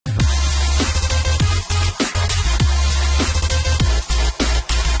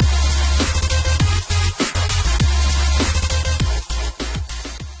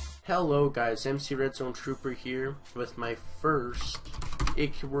Hello guys, MC Red Zone Trooper here with my first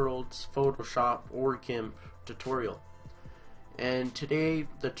AQWorlds Photoshop or GIMP tutorial. And today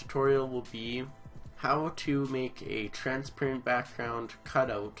the tutorial will be how to make a transparent background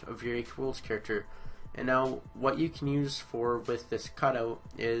cutout of your AQWorlds character. And now what you can use for with this cutout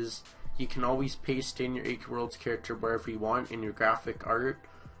is you can always paste in your AQWorlds character wherever you want in your graphic art.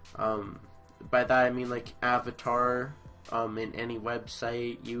 By that I mean like avatar, in any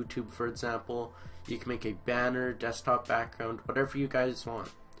website, YouTube for example. You can make a banner, desktop background, whatever you guys want.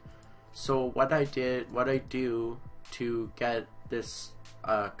 So what I do to get this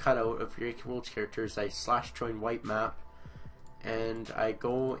cutout of your AQWorlds character is I /join white map and I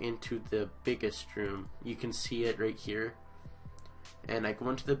go into the biggest room. You can see it right here. And I go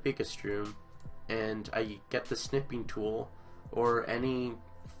into the biggest room and I get the snipping tool or any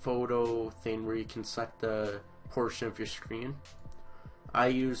photo thing where you can select the portion of your screen. I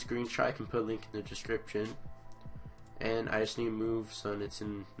use green shot. I can put a link in the description, and I just need to move so it's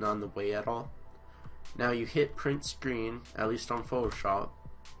not in the way at all. Now you hit print screen, at least on Photoshop,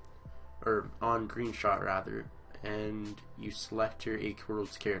 or on green shot rather, and you select your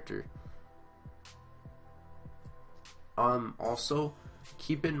AQWorlds character. Also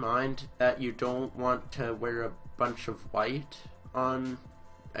keep in mind that you don't want to wear a bunch of white on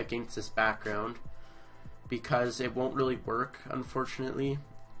against this background, because it won't really work, unfortunately.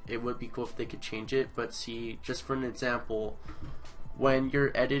 It would be cool if they could change it, but see, just for an example, when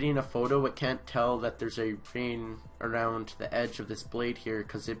you're editing a photo, it can't tell that there's a grain around the edge of this blade here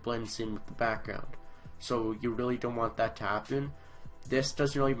because it blends in with the background. So you really don't want that to happen. This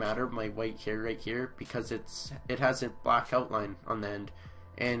doesn't really matter, my white hair right here, because it has a black outline on the end,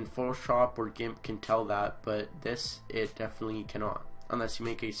 and Photoshop or GIMP can tell that, but this, it definitely cannot, unless you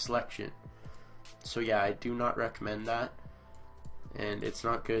make a selection. So yeah, I do not recommend that, and it's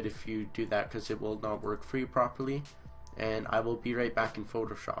not good if you do that because it will not work for you properly. And I will be right back in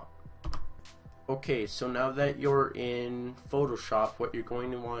Photoshop. Okay, so now that you're in Photoshop, what you're going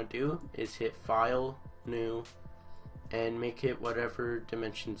to want to do is hit File, New, and make it whatever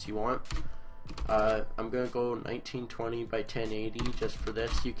dimensions you want. I'm going to go 1920 by 1080 just for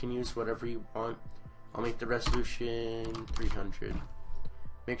this. You can use whatever you want. I'll make the resolution 300.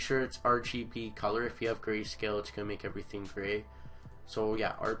 Make sure it's RGB color. If you have grayscale, it's going to make everything gray. So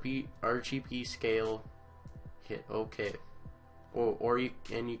yeah, RGB scale, hit OK.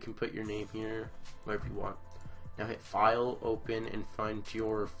 You can put your name here, whatever you want. Now hit File, Open, and find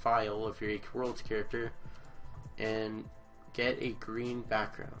your file of your AQWorlds character, and get a green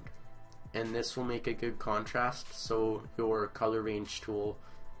background. And this will make a good contrast, so your color range tool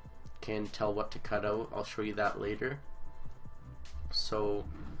can tell what to cut out. I'll show you that later. So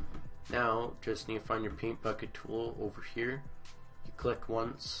now just need to find your paint bucket tool over here. You click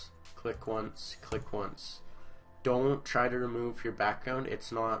once, click once, click once. Don't try to remove your background. It's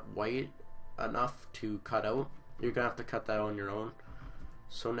not white enough to cut out. You're gonna have to cut that on your own.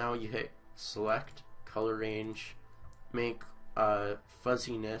 So now you hit select, color range, make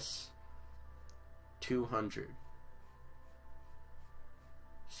fuzziness 200.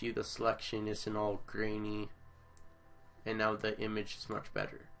 See, the selection isn't all grainy, and now the image is much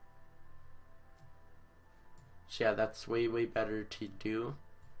better. So yeah, that's way better to do.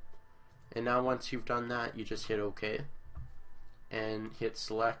 And now once you've done that, you just hit OK and hit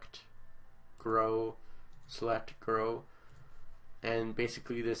select, grow, select, grow, and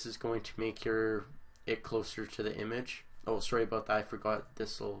basically this is going to make it closer to the image. Oh, sorry about that, I forgot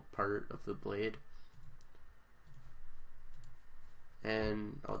this little part of the blade.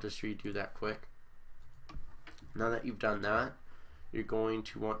 And I'll just redo that quick. Now that you've done that, you're going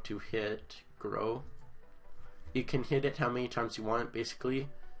to want to hit grow. You can hit it how many times you want. Basically,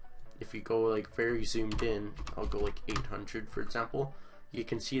 if you go like very zoomed in, I'll go like 800 for example, you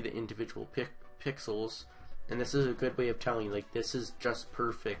can see the individual pixels, and this is a good way of telling you, like, this is just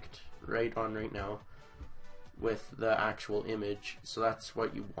perfect right on right now with the actual image. So that's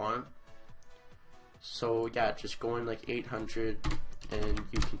what you want. So yeah, just go in like 800 and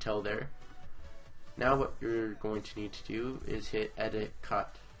you can tell there. Now what you're going to need to do is hit edit,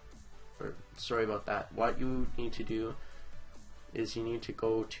 cut, or sorry about that. What you need to do is you need to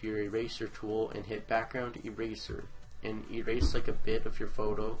go to your eraser tool and hit background eraser and erase like a bit of your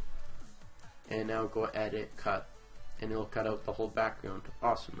photo, and now go edit, cut, and it'll cut out the whole background.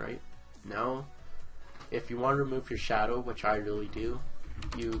 Awesome, right? Now if you want to remove your shadow, which I really do,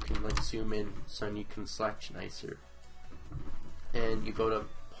 you can like zoom in so you can select nicer, and you go to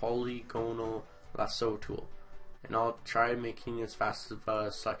polygonal lasso tool, and I'll try making as fast of a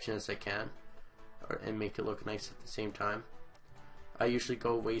selection as I can and make it look nice at the same time. I usually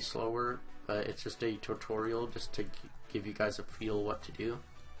go way slower, but it's just a tutorial just to give you guys a feel what to do.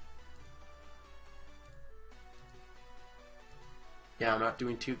 Yeah, I'm not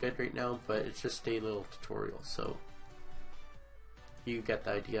doing too good right now, but it's just a little tutorial, so you get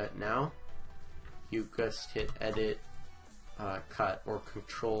the idea. Now you just hit edit, cut, or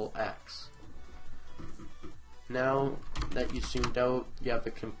Control X. Now that you zoomed out, you have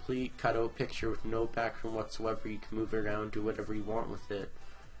a complete cutout picture with no background whatsoever. You can move it around, do whatever you want with it.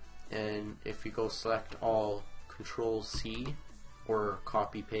 And if you go select all, Control C or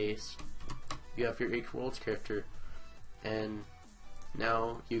copy paste, you have your AQWorlds character. And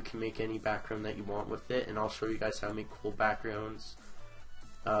now you can make any background that you want with it, and I'll show you guys how to make cool backgrounds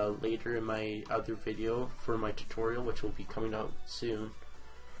later in my other video for my tutorial, which will be coming out soon.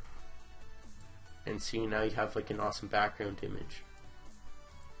 And see, now you have like an awesome background image.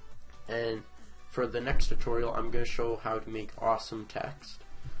 And for the next tutorial, I'm going to show how to make awesome text.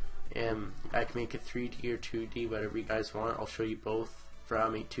 And I can make it 3D or 2D, whatever you guys want. I'll show you both for how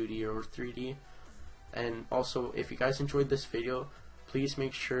to make 2D or 3D. And also, if you guys enjoyed this video, please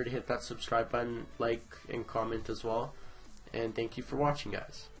make sure to hit that subscribe button, like, and comment as well. And thank you for watching,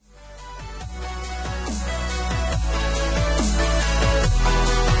 guys.